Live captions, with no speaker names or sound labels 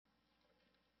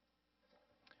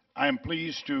I am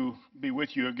pleased to be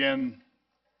with you again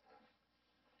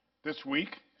this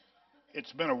week.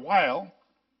 It's been a while.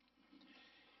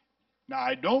 Now,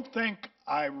 I don't think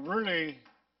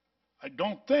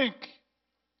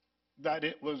that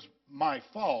it was my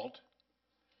fault,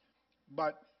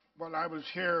 but when I was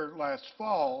here last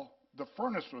fall, the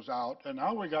furnace was out, and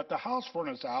now we got the house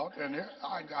furnace out, and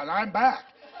I'm back.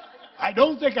 I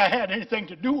don't think I had anything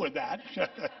to do with that.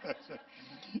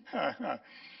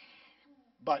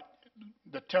 But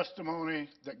the testimony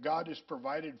that God has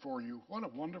provided for you, what a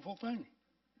wonderful thing.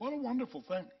 What a wonderful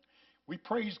thing. We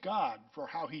praise God for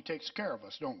how he takes care of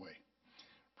us, don't we?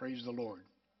 Praise the Lord.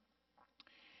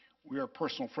 We are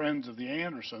personal friends of the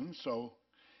Andersons, so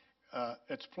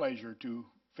it's a pleasure to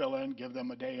fill in, give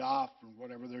them a day off, and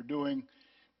whatever they're doing.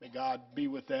 May God be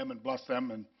with them and bless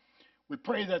them. And we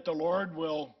pray that the Lord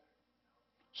will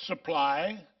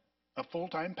supply a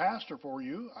full-time pastor for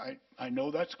you. I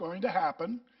know that's going to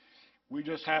happen. We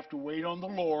just have to wait on the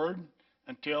Lord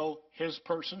until his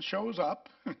person shows up,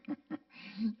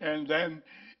 and then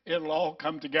it'll all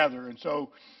come together. And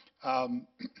so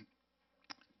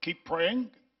keep praying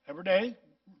every day.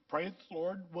 Pray that the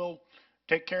Lord will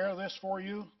take care of this for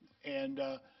you. And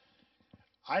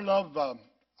I love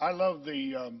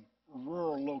the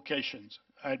rural locations.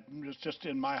 It's just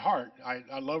in my heart.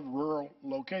 I love rural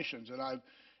locations, and I've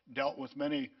dealt with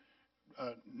many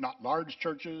not large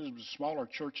churches, but smaller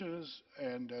churches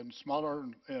and smaller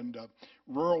and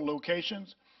rural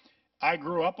locations. I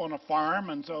grew up on a farm,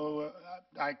 and so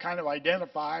I kind of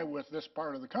identify with this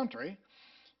part of the country.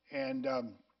 And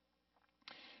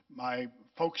my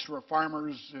folks were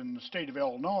farmers in the state of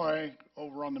Illinois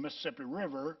over on the Mississippi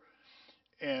River,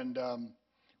 and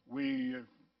we,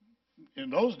 in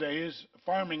those days,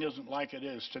 farming isn't like it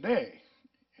is today.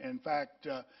 In fact,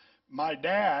 my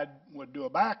dad would do a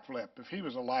backflip if he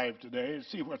was alive today to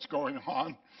see what's going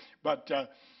on. But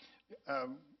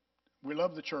we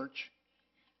love the church,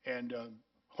 and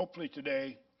hopefully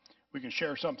today we can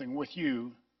share something with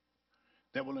you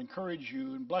that will encourage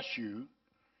you and bless you,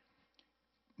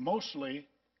 mostly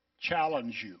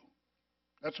challenge you.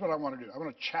 That's what I want to do. I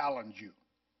want to challenge you.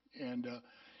 And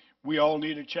we all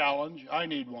need a challenge. I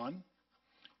need one.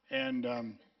 And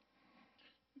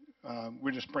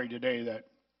we just pray today that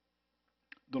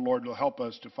the Lord will help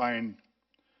us to find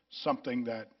something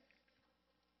that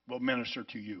will minister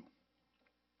to you.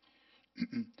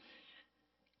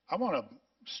 I want to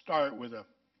start with a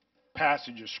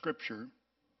passage of Scripture,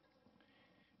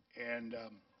 and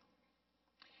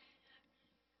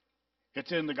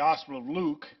it's in the Gospel of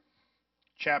Luke,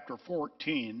 chapter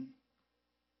 14,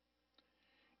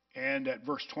 and at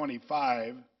verse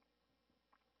 25.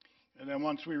 And then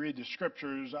once we read the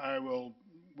Scriptures, we'll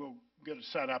get it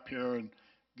set up here and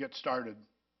get started.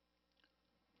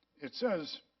 It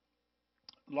says,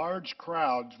 large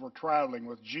crowds were traveling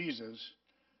with Jesus,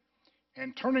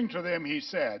 and turning to them he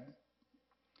said,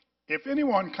 if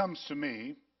anyone comes to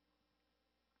me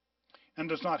and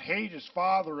does not hate his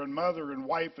father and mother and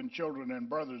wife and children and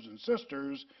brothers and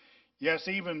sisters, yes,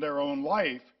 even their own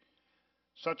life,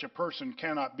 such a person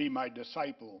cannot be my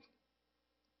disciple.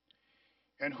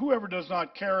 And whoever does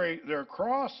not carry their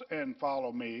cross and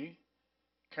follow me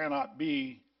cannot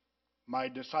be my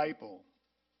disciple.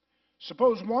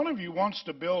 Suppose one of you wants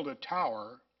to build a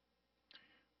tower.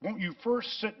 Won't you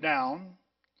first sit down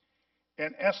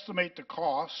and estimate the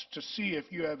cost to see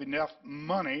if you have enough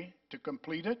money to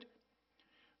complete it?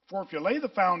 For if you lay the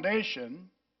foundation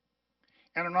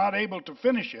and are not able to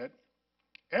finish it,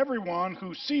 everyone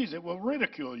who sees it will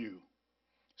ridicule you,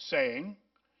 saying,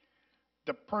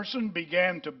 the person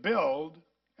began to build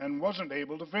and wasn't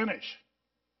able to finish.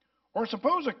 Or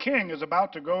suppose a king is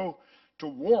about to go to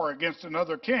war against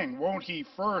another king. Won't he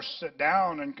first sit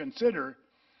down and consider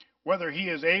whether he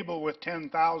is able with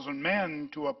 10,000 men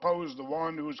to oppose the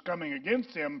one who is coming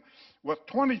against him with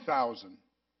 20,000?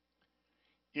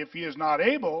 If he is not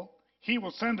able, he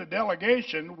will send a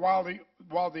delegation while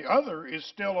the other is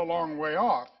still a long way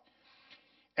off,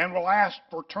 and will ask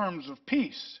for terms of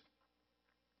peace.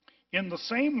 In the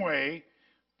same way,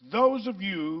 those of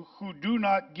you who do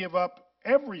not give up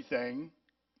everything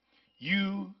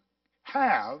you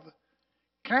have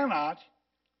cannot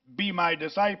be my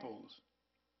disciples.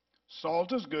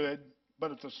 Salt is good,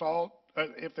 but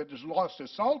if it has lost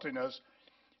its saltiness,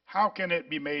 how can it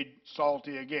be made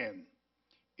salty again?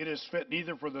 It is fit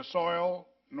neither for the soil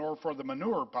nor for the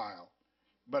manure pile,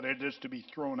 but it is to be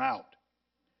thrown out.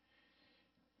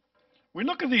 We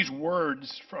look at these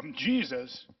words from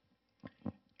Jesus,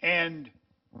 and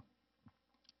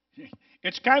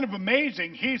it's kind of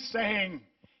amazing. He's saying,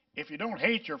 if you don't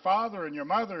hate your father and your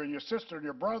mother and your sister and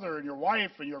your brother and your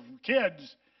wife and your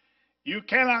kids, You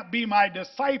cannot be my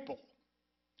disciple.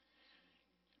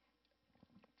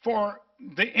 For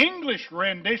the English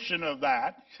rendition of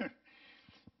that,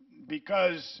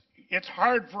 because it's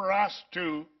hard for us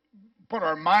to put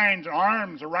our minds and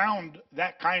arms around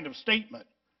that kind of statement.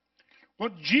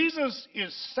 What Jesus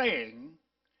is saying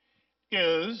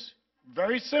is,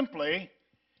 very simply,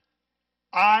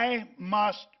 I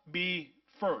must be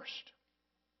first.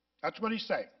 That's what he's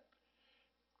saying.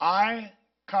 I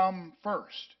come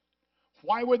first.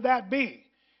 Why would that be?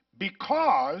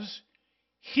 Because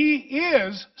he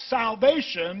is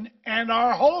salvation and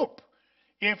our hope.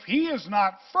 If he is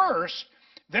not first,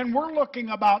 then we're looking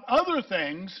about other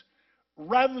things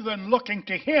rather than looking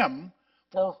to him,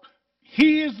 for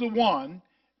he is the one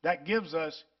that gives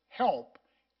us help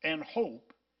and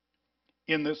hope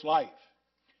in this life.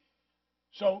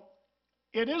 So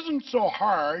it isn't so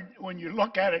hard when you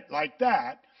look at it like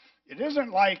that. It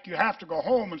isn't like you have to go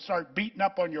home and start beating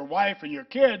up on your wife and your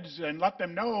kids and let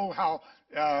them know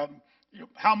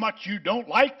how much you don't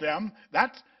like them.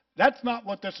 That's not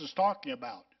what this is talking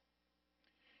about.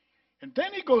 And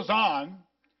then he goes on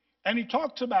and he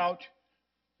talks about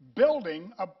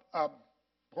building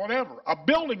a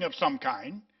building of some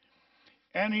kind.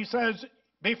 And he says,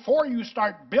 before you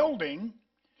start building,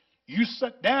 you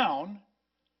sit down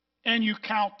and you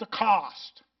count the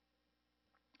cost.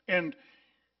 And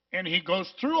he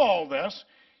goes through all this.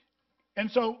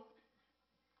 And so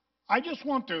I just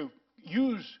want to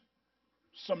use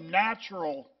some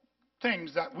natural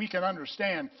things that we can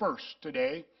understand first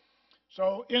today.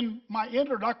 So in my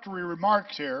introductory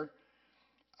remarks here,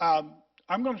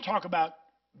 I'm going to talk about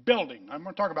building. I'm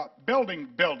going to talk about building,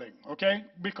 okay?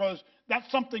 Because that's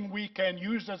something we can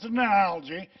use as an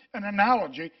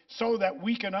analogy so that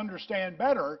we can understand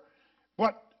better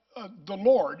what the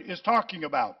Lord is talking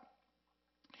about.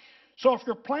 So if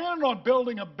you're planning on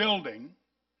building a building,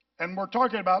 and we're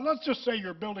talking about, let's just say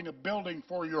you're building a building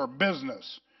for your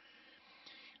business.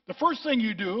 The first thing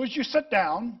you do is you sit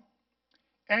down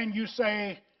and you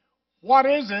say, what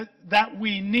is it that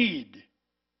we need?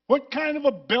 What kind of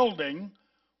a building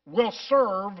will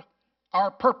serve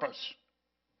our purpose?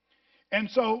 And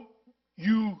so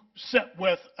you sit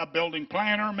with a building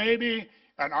planner, maybe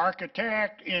an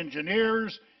architect,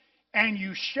 engineers, and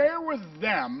you share with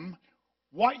them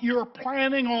what you're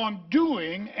planning on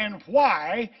doing and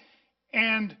why,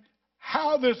 and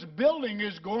how this building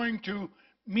is going to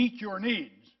meet your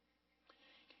needs.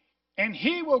 And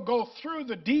he will go through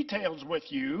the details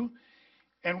with you,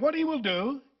 and what he will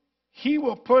do, he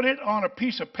will put it on a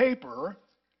piece of paper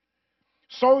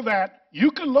so that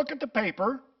you can look at the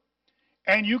paper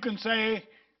and you can say,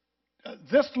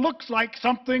 this looks like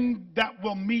something that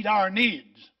will meet our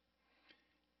needs.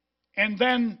 And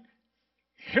then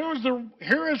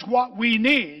here is what we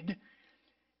need,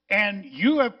 and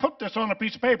you have put this on a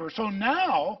piece of paper. So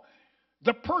now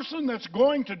the person that's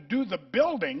going to do the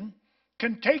building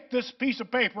can take this piece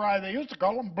of paper, they used to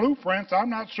call them blueprints, I'm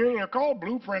not sure they're called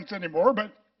blueprints anymore,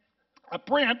 but a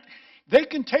print, they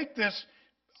can take this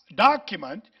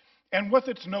document and with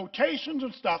its notations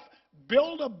and stuff,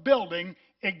 build a building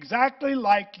exactly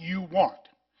like you want.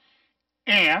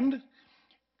 And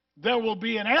there will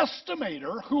be an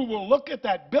estimator who will look at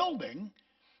that building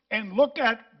and look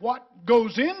at what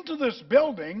goes into this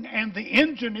building and the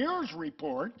engineer's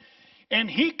report, and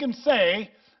he can say,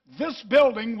 this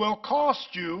building will cost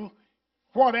you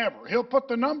whatever. He'll put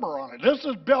the number on it. This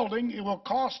is building, it will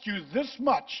cost you this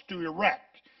much to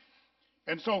erect.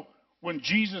 And so when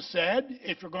Jesus said,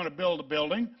 if you're going to build a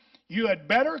building, you had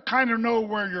better kind of know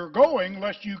where you're going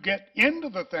lest you get into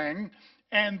the thing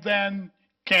and then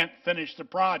can't finish the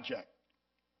project.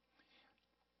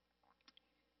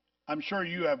 I'm sure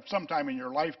you have sometime in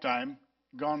your lifetime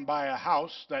gone by a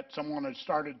house that someone had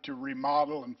started to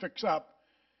remodel and fix up,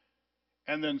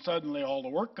 and then suddenly all the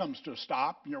work comes to a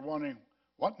stop, and you're wondering,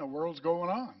 what in the world's going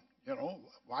on? You know,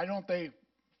 why don't they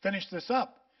finish this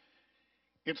up?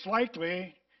 It's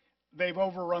likely they've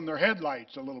overrun their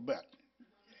headlights a little bit.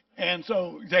 And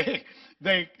so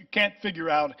they can't figure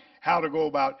out how to go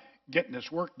about getting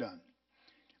this work done.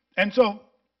 And so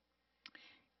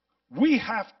we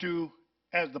have to,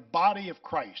 as the body of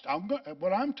Christ,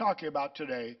 what I'm talking about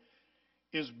today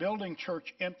is building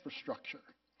church infrastructure.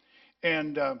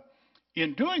 And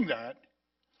in doing that,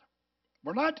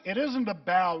 it isn't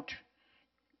about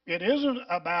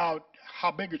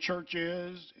how big a church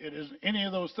is. It isn't any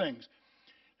of those things.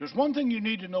 There's one thing you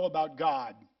need to know about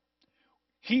God.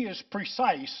 He is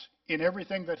precise in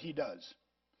everything that he does.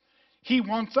 He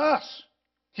wants us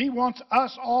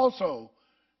also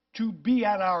to be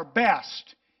at our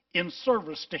best in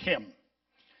service to him.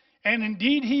 And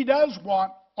indeed, he does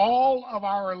want all of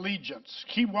our allegiance.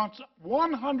 He wants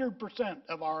 100%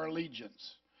 of our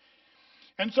allegiance.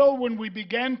 And so when we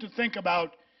begin to think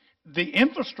about the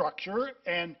infrastructure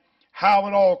and how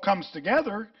it all comes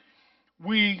together,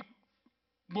 we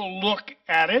will look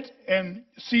at it and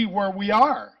see where we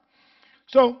are.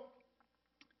 So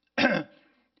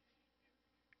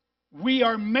we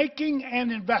are making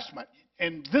an investment.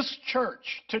 In this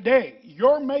church today,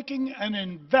 you're making an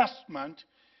investment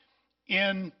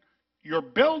in your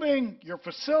building, your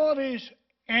facilities,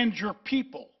 and your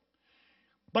people.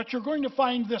 But you're going to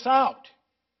find this out.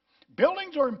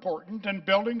 Buildings are important and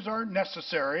buildings are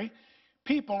necessary.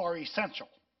 People are essential.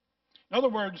 In other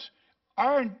words,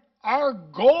 our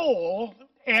goal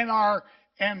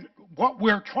and what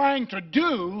we're trying to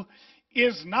do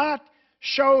is not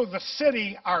show the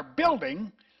city our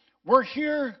building. We're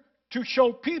here to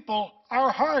show people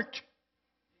our heart.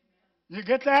 You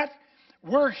get that?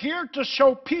 We're here to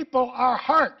show people our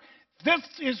heart. This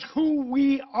is who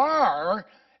we are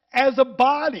as a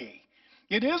body.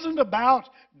 It isn't about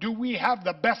do we have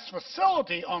the best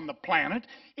facility on the planet.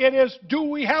 It is do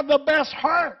we have the best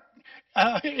heart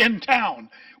in town.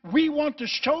 We want to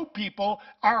show people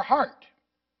our heart.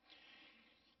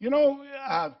 You know,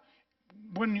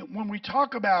 when we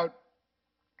talk about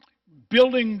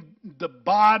building the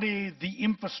body, the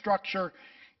infrastructure,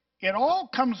 it all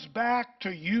comes back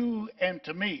to you and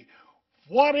to me.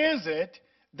 What is it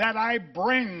that I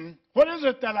bring? What is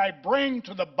it that I bring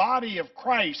to the body of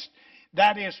Christ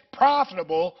that is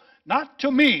profitable, not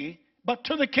to me, but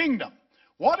to the kingdom?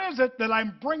 What is it that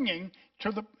I'm bringing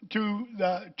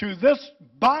to this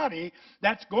body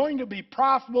that's going to be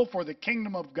profitable for the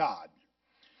kingdom of God?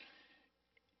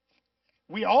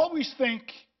 We always think,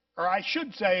 or I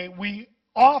should say, we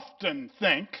often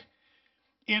think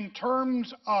in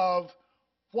terms of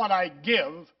what I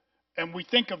give, and we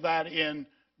think of that in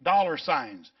dollar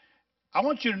signs. I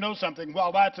want you to know something.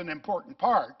 While that's an important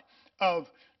part of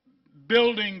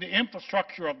building the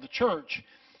infrastructure of the church,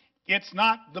 it's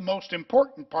not the most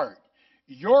important part.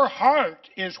 Your heart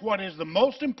is what is the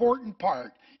most important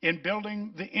part in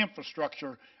building the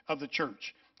infrastructure of the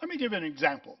church. Let me give you an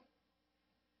example.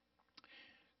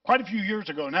 Quite a few years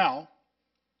ago now,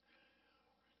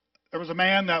 there was a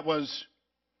man that was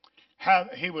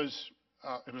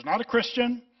not a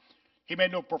Christian. He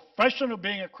made no profession of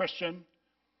being a Christian.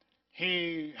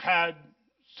 He had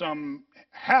some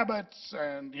habits,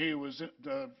 and he was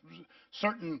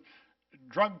certain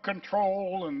drug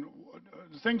control and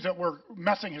things that were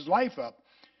messing his life up.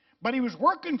 But he was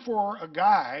working for a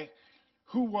guy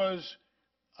who was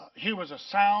a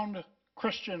sound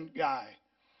Christian guy.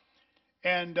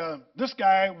 And this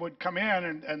guy would come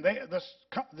in, and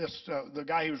the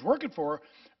guy he was working for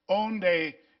owned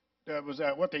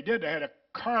what they did. They had a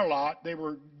car lot. They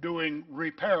were doing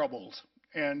repairables,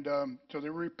 and so they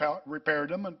repaired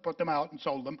them and put them out and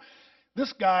sold them.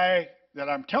 This guy that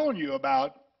I'm telling you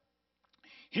about,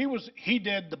 he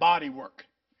did the body work,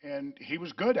 and he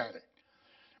was good at it.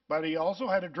 But he also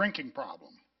had a drinking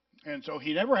problem, and so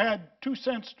he never had 2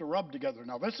 cents to rub together.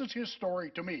 Now, this is his story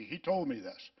to me. He told me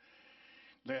this.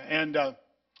 And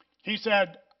he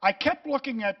said, I kept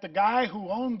looking at the guy who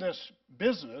owned this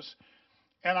business,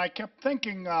 and I kept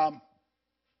thinking, how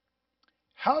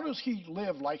does he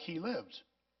live like he lives?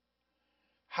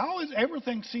 How does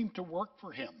everything seem to work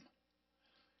for him?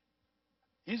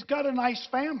 He's got a nice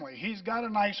family. He's got a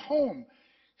nice home.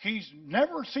 He's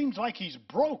never seems like he's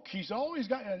broke. He's always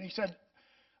got, and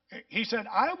he said,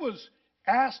 I was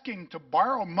asking to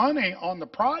borrow money on the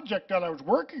project that I was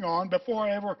working on before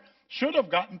I ever should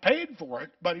have gotten paid for it.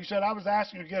 But he said, I was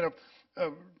asking to get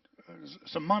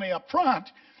some money up front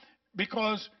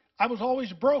because I was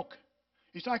always broke.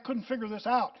 He said, I couldn't figure this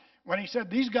out. When he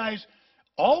said, these guys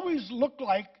always looked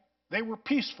like they were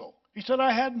peaceful. He said,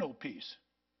 I had no peace.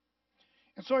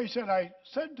 And so he said, I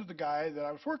said to the guy that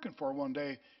I was working for one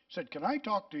day, he said, can I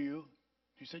talk to you?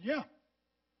 He said, yeah.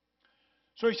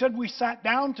 So he said, we sat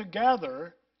down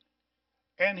together,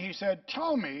 and he said,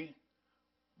 tell me,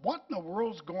 what in the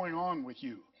world's going on with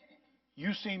you?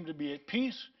 You seem to be at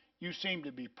peace. You seem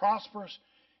to be prosperous.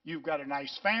 You've got a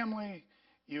nice family.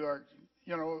 You are,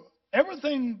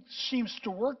 everything seems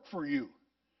to work for you.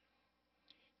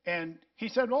 And he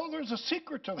said, oh, there's a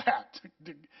secret to that.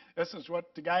 This is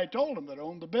what the guy told him that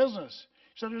owned the business.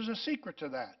 He said, there's a secret to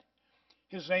that.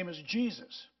 His name is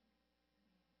Jesus.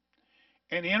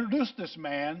 And he introduced this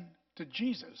man to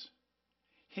Jesus.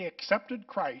 He accepted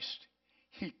Christ.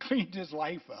 He cleaned his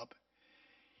life up.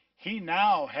 He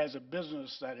now has a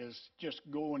business that is just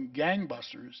going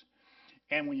gangbusters.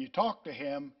 And when you talk to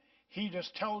him, he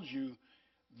just tells you,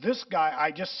 this guy,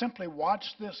 I just simply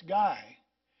watched this guy,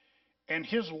 And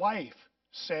his life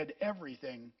said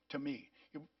everything to me.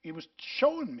 He was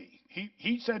showing me.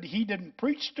 He said he didn't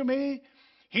preach to me.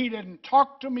 He didn't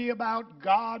talk to me about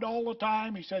God all the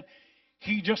time. He said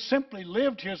he just simply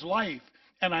lived his life.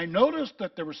 And I noticed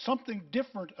that there was something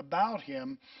different about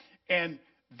him. And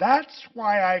that's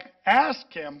why I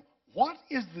asked him, what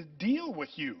is the deal with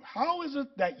you? How is it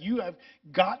that you have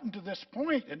gotten to this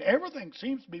point and everything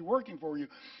seems to be working for you?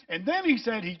 And then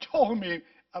he told me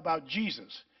about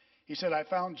Jesus. He said, I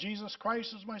found Jesus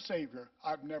Christ as my Savior.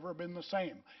 I've never been the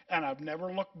same, and I've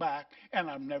never looked back, and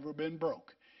I've never been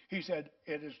broke. He said,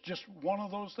 it is just one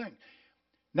of those things.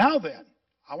 Now then,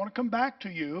 I want to come back to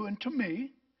you and to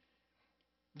me.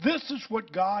 This is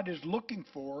what God is looking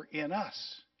for in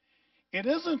us. It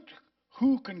isn't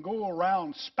who can go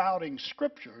around spouting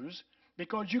scriptures,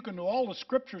 because you can know all the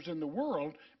scriptures in the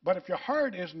world, but if your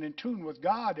heart isn't in tune with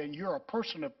God and you're a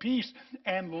person of peace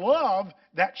and love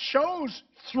that shows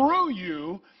through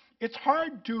you, it's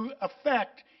hard to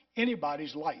affect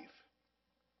anybody's life.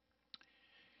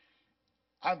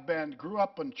 Grew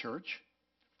up in church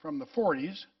from the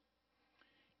 40s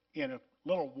in a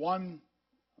little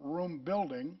one-room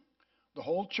building. The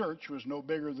whole church was no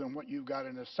bigger than what you've got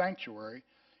in a sanctuary.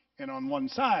 And on one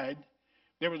side,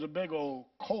 there was a big old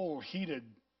coal-heated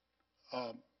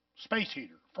space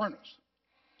heater, furnace.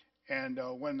 And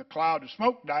when the cloud of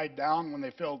smoke died down, when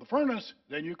they filled the furnace,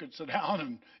 then you could sit down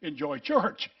and enjoy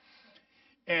church.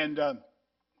 And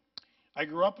I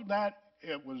grew up in that.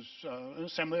 It was an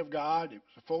Assembly of God. It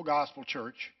was a full gospel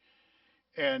church.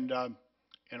 And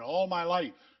in all my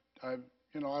life, I've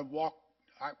walked.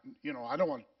 I don't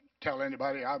want to tell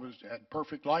anybody I had a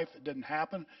perfect life. It didn't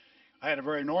happen. I had a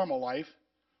very normal life.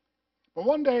 But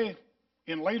one day,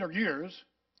 in later years,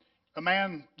 a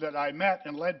man that I met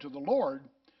and led to the Lord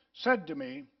said to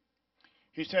me,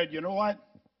 he said, you know what?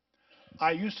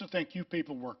 I used to think you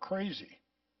people were crazy.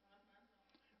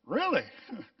 Really?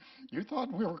 You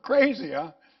thought we were crazy,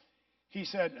 huh? He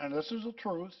said, and this is the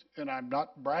truth, and I'm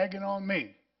not bragging on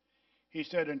me. He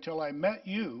said, until I met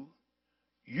you,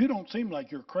 you don't seem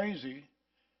like you're crazy,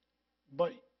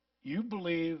 but you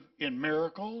believe in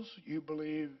miracles. You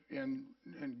believe in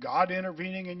God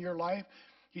intervening in your life.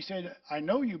 He said, I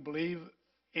know you believe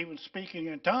even speaking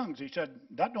in tongues. He said,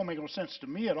 that don't make no sense to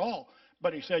me at all.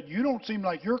 But he said, you don't seem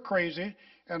like you're crazy,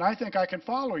 and I think I can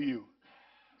follow you.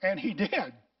 And he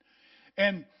did.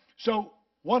 And so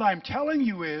what I'm telling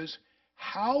you is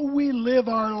how we live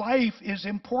our life is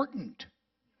important.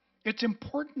 It's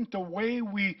important the way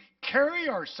we carry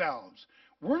ourselves.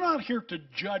 We're not here to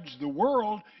judge the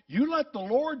world. You let the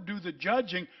Lord do the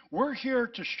judging. We're here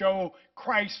to show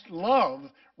Christ's love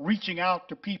reaching out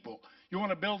to people. You want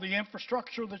to build the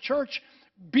infrastructure of the church?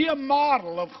 Be a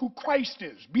model of who Christ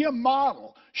is. Be a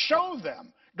model. Show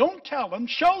them. Don't tell them.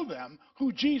 Show them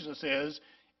who Jesus is,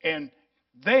 and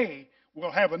they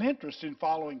will have an interest in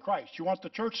following Christ. You want the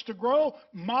church to grow?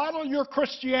 Model your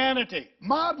Christianity.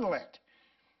 Model it.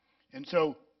 And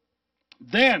so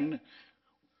then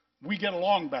we get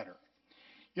along better.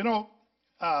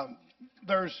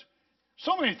 There's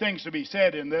so many things to be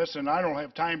said in this, and I don't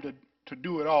have time to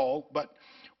do it all, but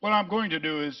what I'm going to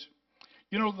do is,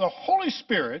 the Holy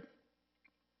Spirit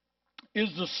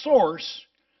is the source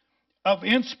of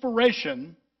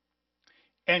inspiration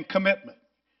and commitment.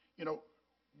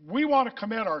 We want to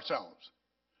commit ourselves.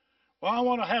 Well, I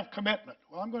want to have commitment.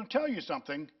 Well, I'm going to tell you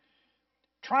something.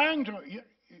 How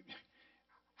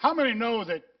many know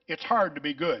that it's hard to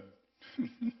be good?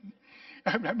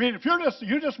 I mean, if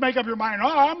you just make up your mind,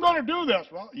 I'm going to do this.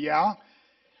 Well, yeah.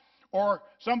 Or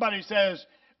somebody says,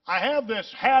 I have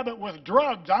this habit with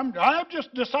drugs. I've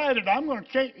just decided I'm going to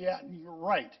change. Yeah, you're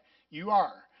right. You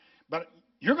are. But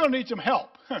you're going to need some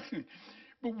help. But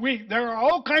there are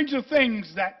all kinds of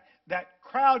things that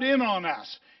crowd in on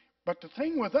us. But the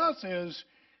thing with us is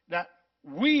that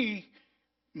we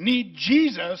need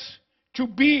Jesus to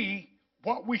be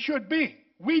what we should be.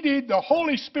 We need the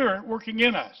Holy Spirit working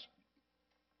in us.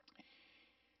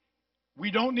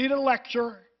 We don't need a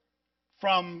lecture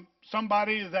from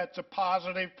somebody that's a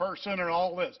positive person and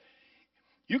all this.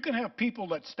 You can have people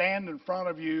that stand in front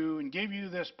of you and give you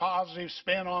this positive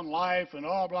spin on life and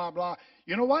blah, blah.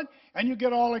 You know what? And you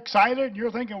get all excited and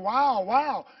you're thinking,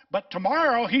 wow. But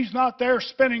tomorrow he's not there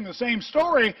spinning the same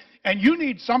story, and you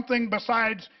need something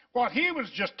besides what he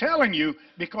was just telling you,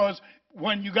 because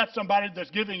when you got somebody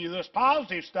that's giving you this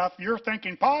positive stuff, you're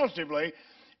thinking positively,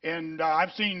 And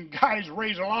I've seen guys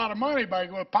raise a lot of money by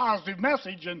a positive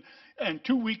message, and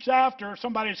 2 weeks after,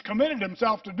 somebody's committed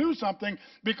himself to do something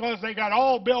because they got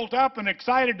all built up and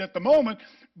excited at the moment.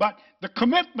 But the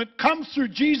commitment comes through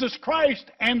Jesus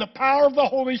Christ and the power of the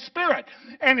Holy Spirit.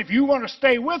 And if you want to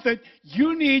stay with it,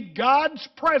 you need God's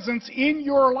presence in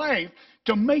your life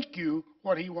to make you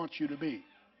what He wants you to be.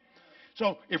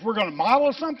 So if we're going to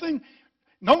model something,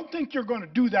 don't think you're going to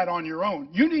do that on your own.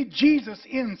 You need Jesus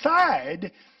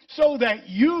inside so that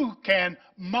you can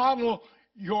model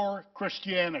your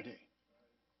Christianity.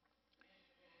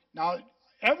 Now,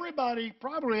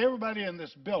 probably everybody in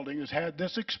this building has had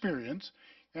this experience,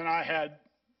 and I had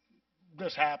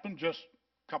this happen just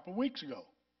a couple weeks ago.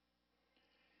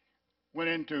 Went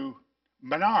into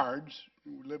Menards.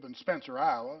 We live in Spencer,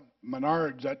 Iowa.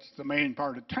 Menards, that's the main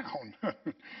part of town.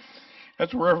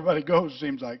 That's where everybody goes,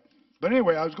 seems like. But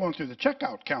anyway, I was going through the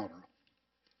checkout counter.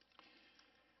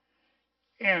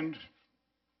 And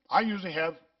I usually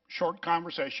have short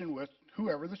conversation with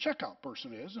whoever the checkout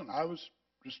person is. And I was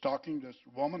just talking to this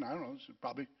woman, I don't know, it's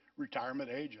probably retirement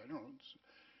age, I don't know,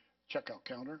 it's checkout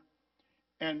counter.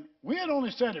 And we had only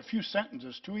said a few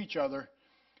sentences to each other,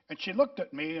 and she looked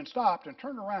at me and stopped and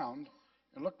turned around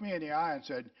and looked me in the eye and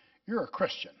said, "You're a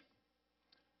Christian."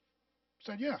 I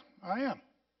said, "Yeah, I am."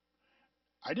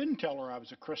 I didn't tell her I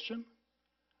was a Christian.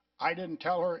 I didn't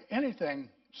tell her anything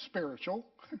spiritual.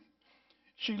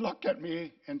 She looked at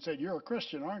me and said, "You're a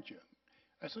Christian, aren't you?"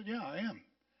 I said, "Yeah, I am."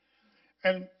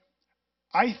 And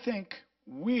I think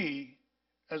we,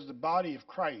 as the body of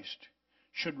Christ,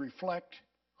 should reflect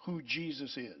who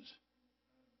Jesus is.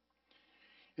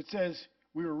 It says,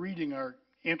 we were reading our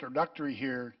introductory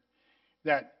here,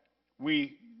 that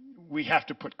we have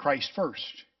to put Christ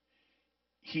first.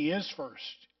 He is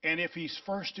first. And if He's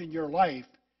first in your life,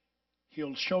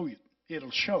 He'll show you. It'll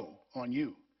show on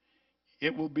you.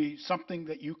 It will be something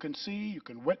that you can see, you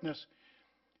can witness.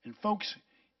 And folks,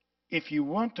 if you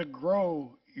want to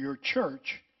grow your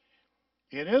church,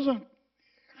 it isn't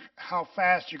how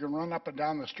fast you can run up and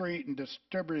down the street and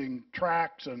distributing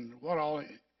tracts and what all.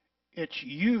 It's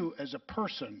you as a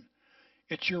person.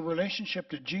 It's your relationship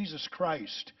to Jesus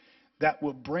Christ that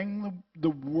will bring the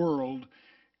world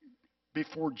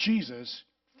before Jesus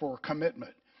for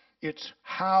commitment. It's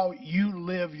how you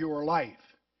live your life.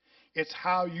 It's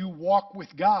how you walk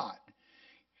with God.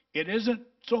 It isn't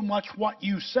so much what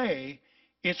you say,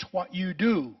 it's what you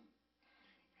do.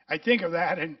 I think of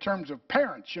that in terms of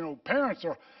parents. You know, parents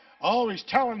are always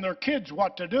telling their kids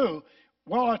what to do.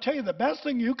 Well, I'll tell you, the best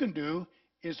thing you can do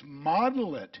is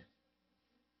model it.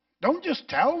 Don't just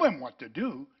tell them what to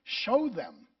do, show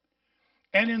them.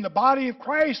 And in the body of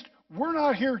Christ, we're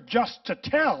not here just to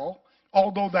tell,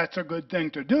 although that's a good thing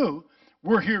to do.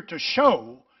 We're here to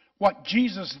show what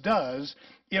Jesus does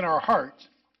in our hearts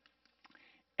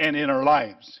and in our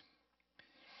lives.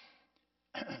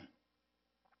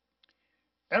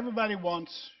 Everybody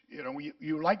wants,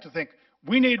 you like to think,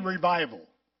 we need revival.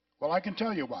 Well, I can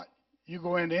tell you what. You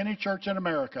go into any church in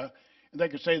America, and they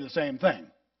could say the same thing.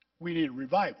 We need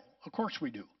revival. Of course we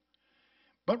do.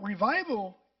 But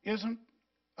revival isn't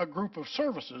a group of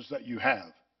services that you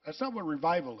have. That's not what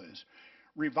revival is.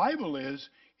 Revival is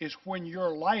when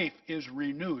your life is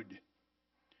renewed.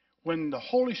 When the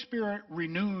Holy Spirit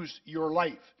renews your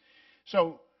life.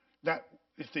 So that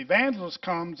if the evangelist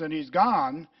comes and he's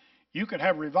gone, you could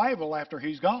have revival after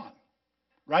he's gone.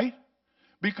 Right?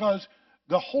 Because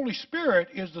the Holy Spirit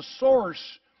is the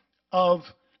source of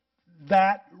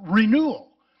that renewal.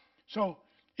 So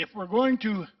if we're going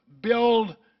to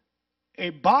build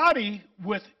a body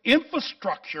with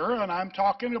infrastructure, and I'm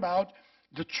talking about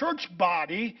the church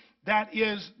body that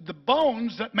is the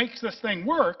bones that makes this thing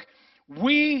work,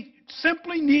 we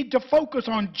simply need to focus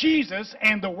on Jesus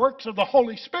and the works of the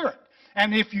Holy Spirit.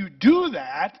 And if you do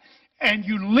that, and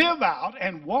you live out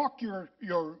and walk your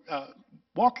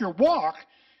walk,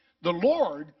 the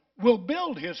Lord will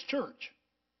build His church.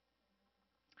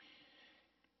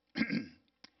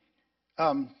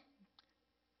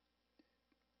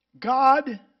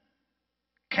 God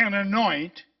can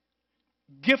anoint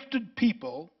gifted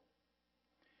people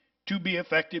to be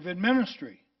effective in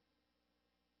ministry.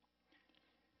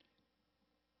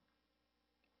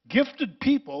 Gifted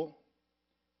people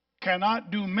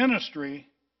cannot do ministry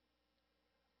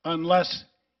unless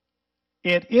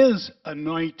it is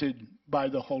anointed by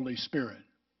the Holy Spirit.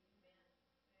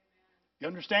 You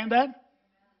understand that?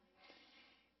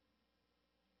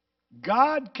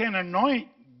 God can anoint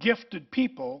gifted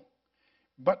people,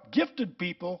 but gifted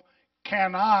people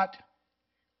cannot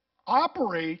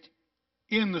operate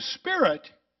in the Spirit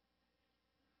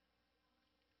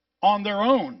on their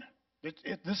own.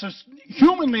 This is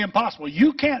humanly impossible.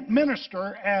 You can't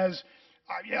minister as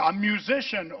a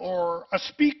musician or a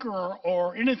speaker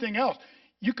or anything else.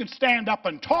 You can stand up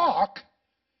and talk,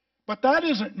 but that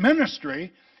isn't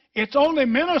ministry. It's only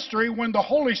ministry when the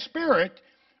Holy Spirit,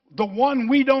 the one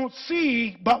we don't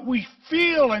see, but we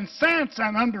feel and sense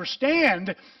and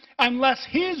understand, unless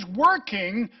He's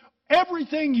working,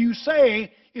 everything you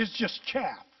say is just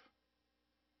chaff.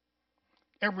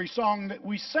 Every song that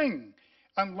we sing,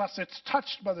 unless it's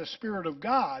touched by the Spirit of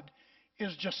God,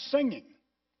 is just singing.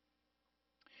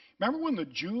 Remember when the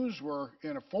Jews were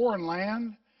in a foreign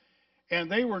land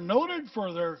and they were noted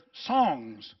for their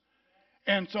songs?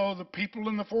 And so the people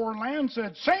in the foreign land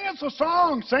said, "Sing us a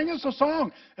song, sing us a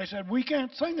song." They said, "We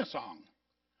can't sing a song.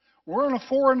 We're in a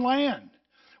foreign land.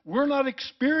 We're not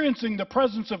experiencing the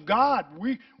presence of God.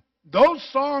 Those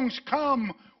songs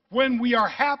come when we are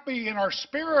happy in our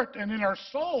spirit and in our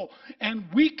soul, and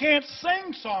we can't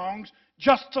sing songs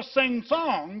just to sing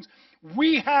songs.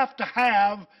 We have to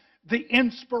have the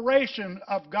inspiration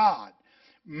of God."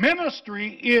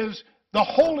 Ministry is the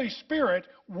Holy Spirit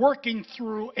working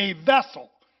through a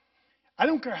vessel. I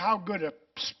don't care how good a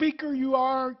speaker you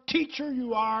are, teacher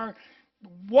you are,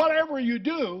 whatever you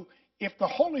do, if the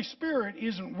Holy Spirit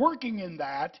isn't working in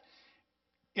that,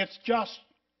 it's just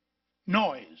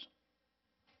noise.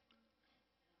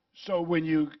 So when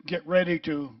you get ready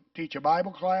to teach a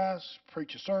Bible class,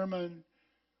 preach a sermon,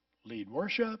 lead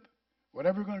worship,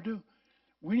 whatever you're going to do,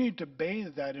 we need to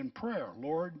bathe that in prayer.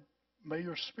 Lord, may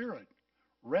your Spirit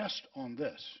rest on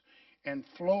this and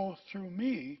flow through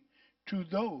me to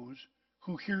those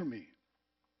who hear me.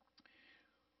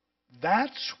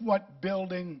 That's what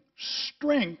building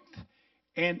strength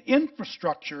and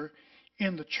infrastructure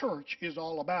in the church is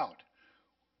all about.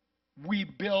 We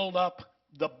build up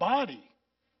the body.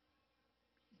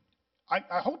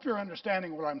 I hope you're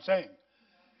understanding what I'm saying.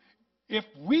 If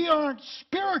we aren't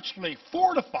spiritually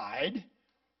fortified,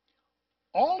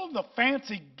 all of the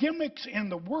fancy gimmicks in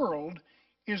the world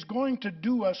is going to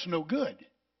do us no good.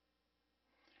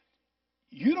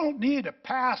 You don't need a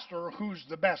pastor who's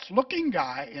the best looking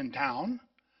guy in town,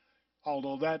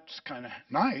 although that's kind of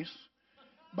nice.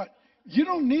 But you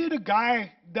don't need a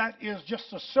guy that is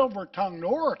just a silver-tongued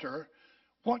orator.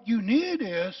 What you need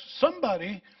is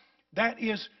somebody that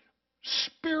is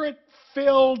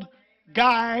Spirit-filled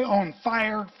guy on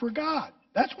fire for God.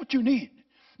 That's what you need.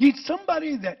 You need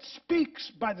somebody that speaks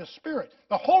by the Spirit.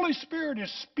 The Holy Spirit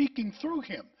is speaking through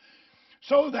him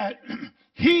so that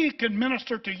he can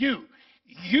minister to you.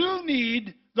 You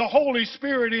need the Holy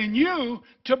Spirit in you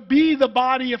to be the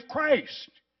body of Christ.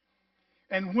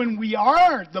 And when we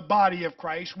are the body of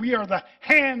Christ, we are the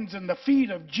hands and the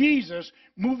feet of Jesus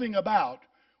moving about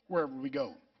wherever we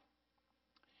go.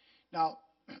 Now,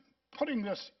 putting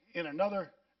this in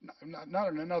another, not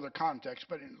in another context,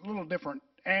 but in a little different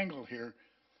angle here.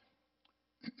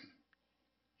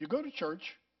 You go to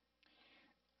church.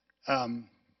 I've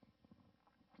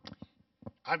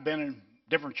been in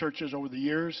different churches over the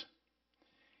years.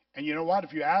 And you know what?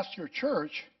 If you ask your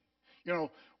church,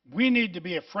 we need to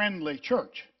be a friendly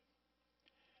church.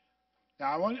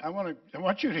 Now, I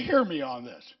want you to hear me on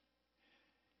this.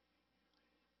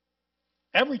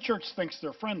 Every church thinks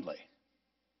they're friendly.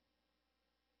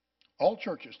 All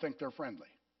churches think they're friendly.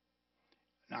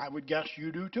 And I would guess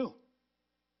you do too.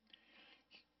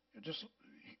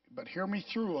 But hear me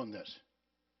through on this.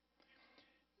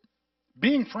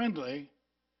 Being friendly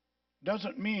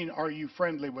doesn't mean are you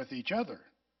friendly with each other.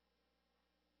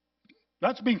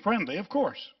 That's being friendly, of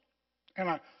course.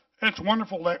 And it's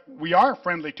wonderful that we are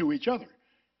friendly to each other.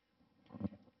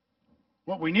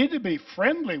 What we need to be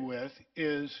friendly with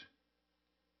is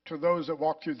to those that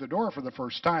walk through the door for the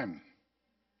first time.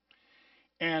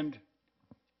 And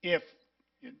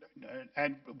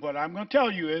what I'm going to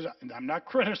tell you is, I'm not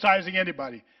criticizing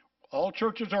anybody. All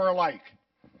churches are alike.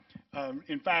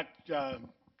 In fact,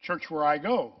 church where I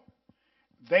go,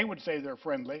 they would say they're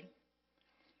friendly.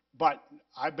 But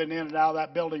I've been in and out of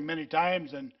that building many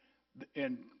times, and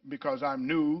because I'm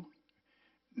new,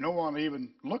 no one even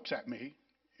looks at me.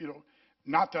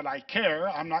 Not that I care.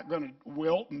 I'm not going to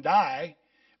wilt and die.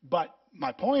 But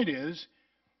my point is,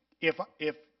 if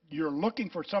you're looking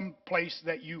for some place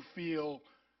that you feel,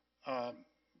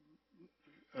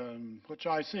 what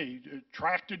shall I say,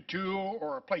 attracted to,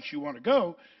 or a place you want to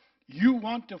go, you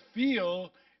want to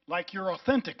feel like you're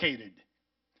authenticated.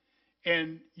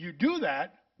 And you do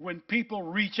that when people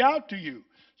reach out to you.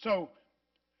 So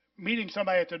meeting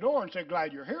somebody at the door and say,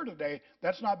 "Glad you're here today,"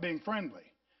 that's not being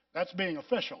friendly. That's being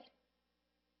official.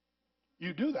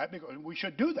 You do that because we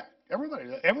should do that.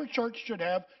 Every church should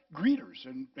have greeters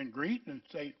and greet and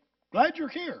say, "Glad you're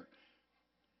here."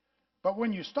 But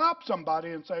when you stop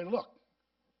somebody and say, look,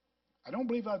 I don't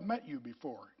believe I've met you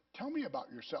before. Tell me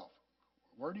about yourself.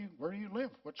 Where do you live?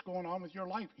 What's going on with your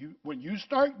life? When you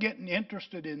start getting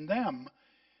interested in them,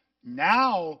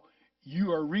 now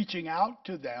you are reaching out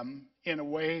to them in a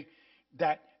way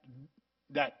that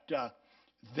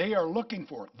they are looking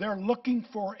for. They're looking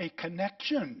for a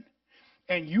connection,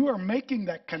 and you are making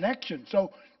that connection.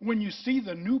 So when you see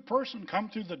the new person come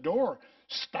through the door,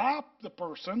 stop the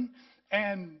person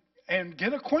and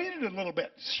get acquainted a little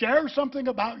bit. Share something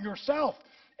about yourself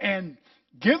and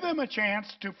give them a chance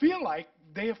to feel like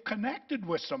they have connected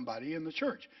with somebody in the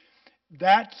church.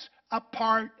 That's a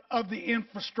part of the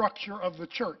infrastructure of the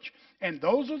church. And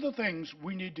those are the things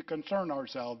we need to concern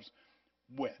ourselves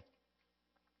with.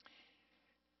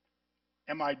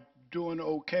 Am I doing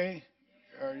okay?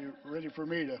 Are you ready for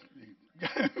me to?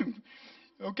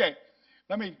 Okay,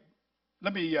 let me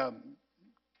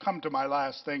come to my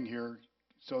last thing here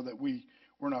so that we're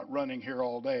not running here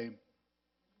all day.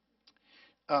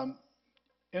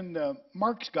 In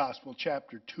Mark's Gospel,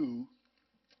 chapter 2,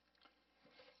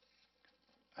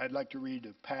 I'd like to read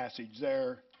a passage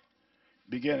there,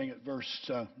 beginning at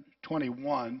verse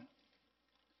 21.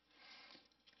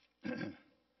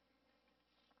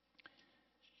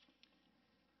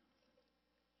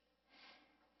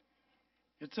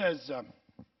 It says,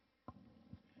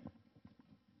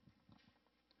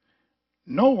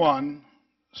 no one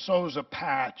sews a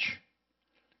patch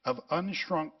of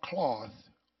unshrunk cloth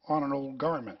on an old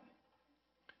garment.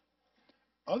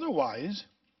 Otherwise,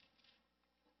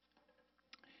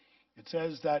 it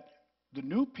says that the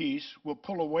new piece will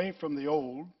pull away from the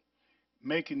old,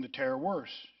 making the tear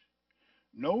worse.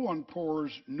 No one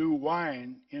pours new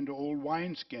wine into old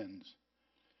wineskins.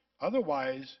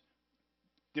 Otherwise,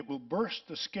 it will burst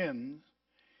the skins,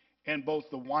 and both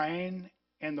the wine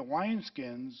and the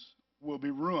wineskins will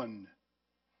be ruined.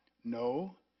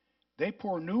 No, they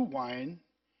pour new wine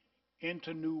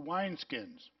into new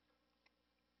wineskins.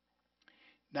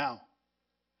 Now,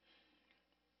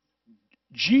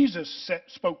 Jesus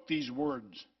spoke these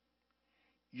words.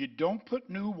 You don't put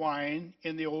new wine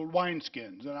in the old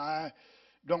wineskins. And I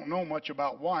don't know much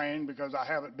about wine because I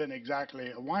haven't been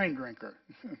exactly a wine drinker.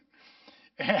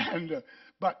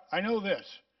 But I know this,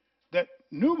 that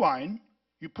new wine,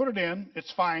 you put it in,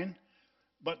 it's fine,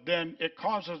 but then it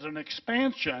causes an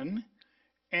expansion,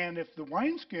 and if the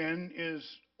wineskin is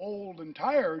old and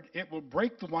tired, it will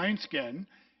break the wineskin,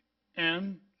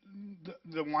 and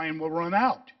the wine will run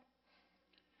out.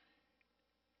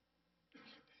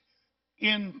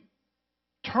 In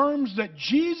terms that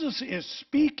Jesus is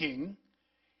speaking,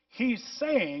 he's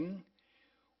saying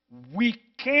we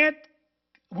can't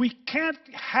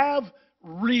have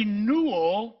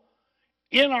renewal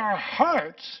in our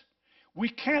hearts. We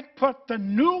can't put the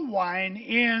new wine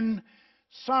in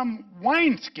some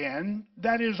wineskin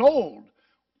that is old.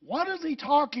 What is he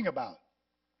talking about?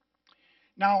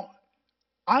 Now,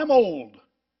 I'm old.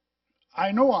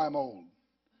 I know I'm old.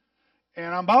 And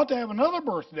I'm about to have another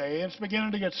birthday, and it's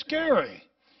beginning to get scary.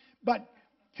 But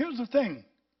here's the thing.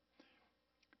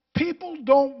 People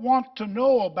don't want to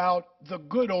know about the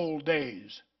good old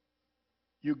days.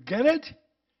 You get it?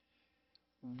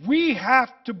 We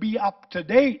have to be up to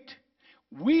date.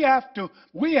 We have to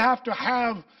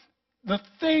have the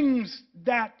things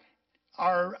that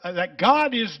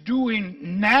God is doing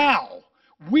now.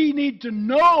 We need to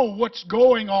know what's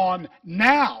going on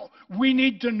now. We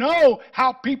need to know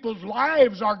how people's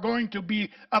lives are going to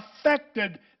be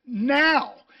affected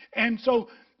now. And so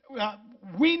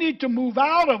we need to move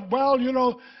out of,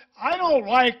 I don't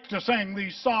like to sing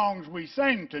these songs we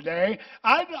sing today.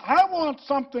 I want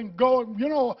something going,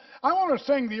 I want to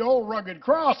sing the old rugged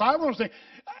cross. I want to sing,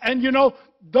 and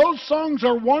those songs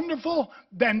are wonderful,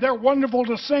 and they're wonderful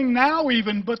to sing now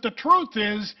even, but the truth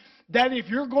is that if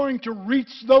you're going to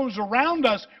reach those around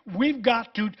us, we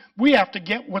have to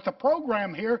get with the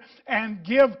program here and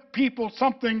give people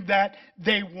something that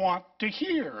they want to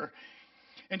hear.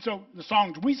 And so the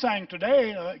songs we sang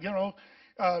today,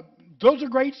 those are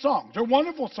great songs. They're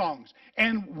wonderful songs,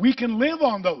 and we can live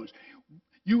on those.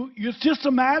 It's just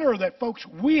a matter that, folks,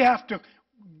 we have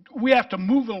to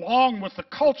move along with the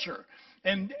culture,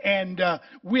 and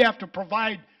we have to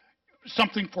provide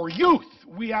something for youth.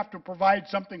 We have to provide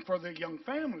something for the young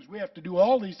families. We have to do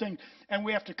all these things, and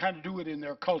we have to kind of do it in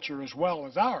their culture as well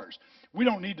as ours. We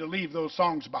don't need to leave those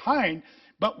songs behind,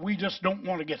 but we just don't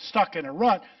want to get stuck in a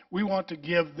rut. We want to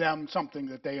give them something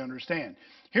that they understand.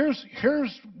 Here's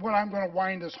what I'm going to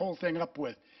wind this whole thing up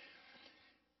with.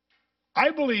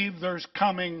 I believe there's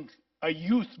coming a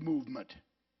youth movement.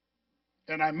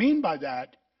 And I mean by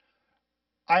that,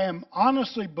 I am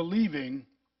honestly believing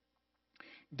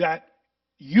that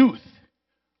youth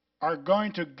are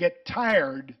going to get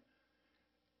tired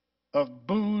of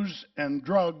booze and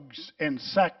drugs and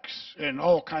sex and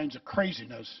all kinds of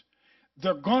craziness,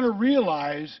 they're going to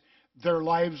realize their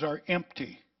lives are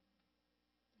empty.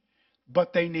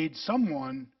 But they need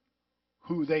someone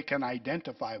who they can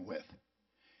identify with.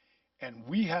 And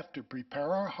we have to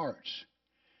prepare our hearts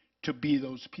to be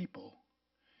those people.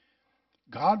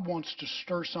 God wants to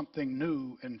stir something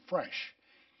new and fresh.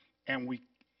 And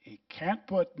He can't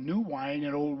put new wine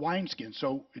in old wineskins.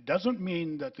 So it doesn't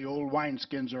mean that the old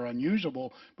wineskins are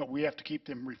unusable, but we have to keep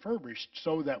them refurbished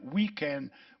so that we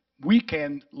can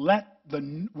let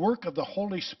the work of the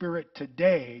Holy Spirit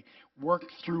today work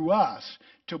through us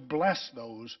to bless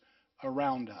those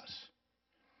around us.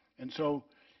 And so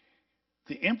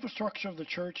the infrastructure of the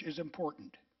church is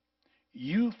important.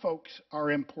 You folks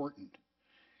are important.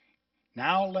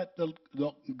 Now let the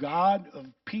God of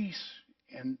peace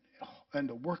and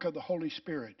the work of the Holy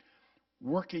Spirit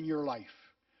work in your life,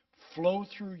 flow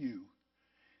through you.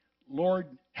 Lord,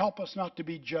 help us not to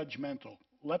be judgmental.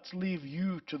 Let's leave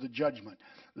you to the judgment.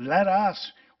 Let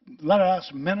us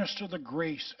minister the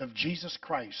grace of Jesus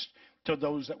Christ to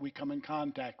those that we come in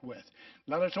contact with.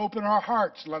 Let us open our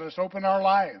hearts. Let us open our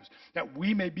lives that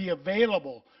we may be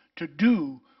available to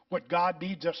do what God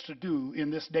needs us to do in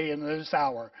this day and this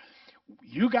hour.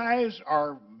 You guys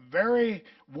are very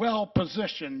well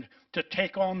positioned to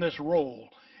take on this role.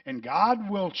 And God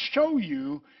will show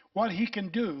you what He can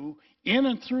do in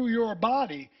and through your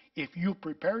body if you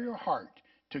prepare your heart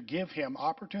to give Him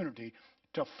opportunity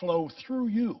to flow through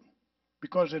you.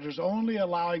 Because it is only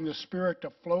allowing the Spirit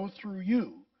to flow through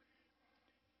you.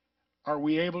 Are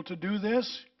we able to do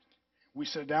this? We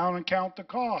sit down and count the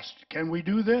cost. Can we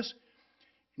do this?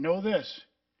 Know this.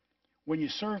 When you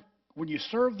serve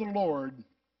the Lord,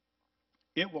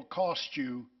 it will cost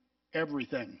you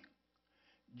everything.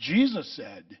 Jesus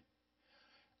said,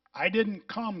 I didn't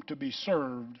come to be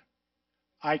served,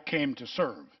 I came to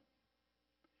serve.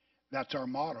 That's our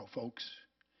motto, folks.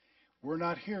 We're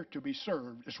not here to be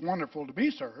served. It's wonderful to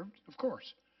be served, of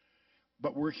course.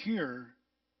 But we're here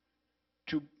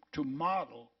to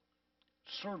model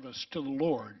service to the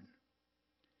Lord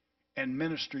and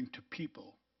ministering to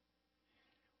people.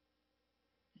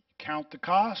 Count the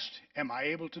cost. Am I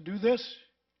able to do this?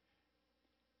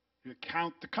 You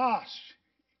count the cost.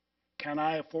 Can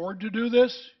I afford to do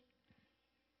this?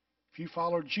 If you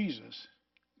follow Jesus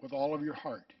with all of your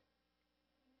heart,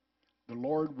 the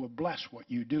Lord will bless what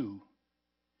you do.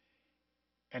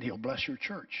 And He'll bless your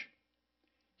church.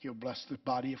 He'll bless the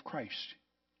body of Christ.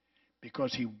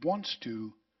 Because He wants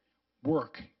to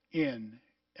work in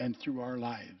and through our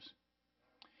lives.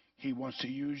 He wants to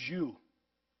use you.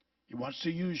 He wants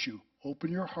to use you.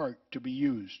 Open your heart to be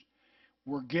used.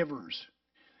 We're givers.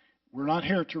 We're not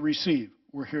here to receive.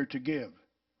 We're here to give.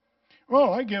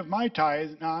 Oh, I give my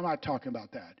tithe. No, I'm not talking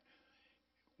about that.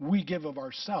 We give of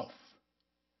ourselves.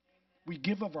 We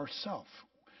give of ourselves.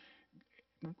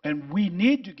 And we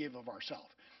need to give of ourselves.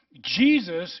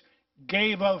 Jesus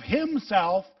gave of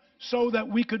Himself so that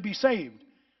we could be saved.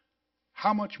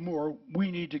 How much more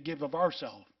we need to give of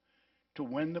ourselves to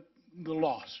win the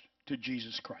lost to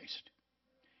Jesus Christ.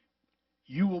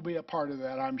 You will be a part of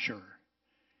that, I'm sure.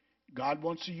 God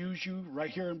wants to use you right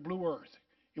here in Blue Earth.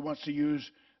 He wants to use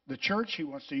the church. He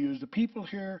wants to use the people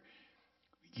here.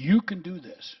 You can do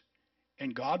this,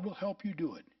 and God will help you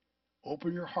do it.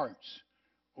 Open your hearts.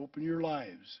 Open your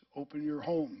lives. Open your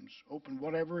homes. Open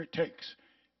whatever it takes.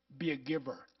 Be a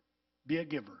giver. Be a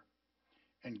giver.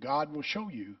 And God will show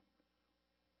you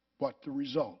what the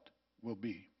result will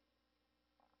be.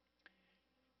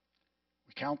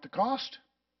 We count the cost.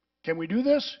 Can we do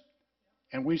this?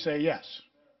 And we say yes.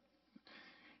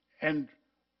 And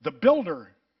the builder,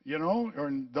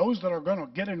 or those that are going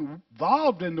to get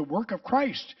involved in the work of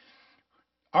Christ,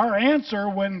 our answer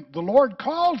when the Lord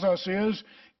calls us is,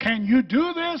 can you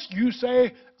do this? You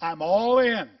say, I'm all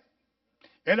in.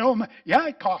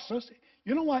 It costs us.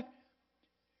 You know what?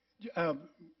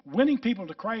 Winning people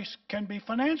to Christ can be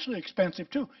financially expensive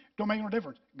too. Don't make no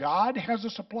difference. God has a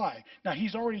supply. Now,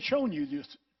 He's already shown you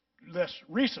this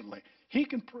recently. He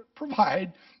can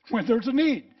provide when there's a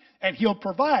need. And He'll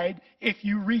provide if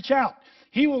you reach out.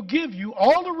 He will give you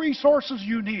all the resources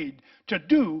you need to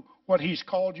do what He's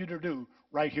called you to do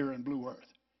right here in Blue Earth.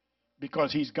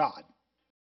 Because He's God.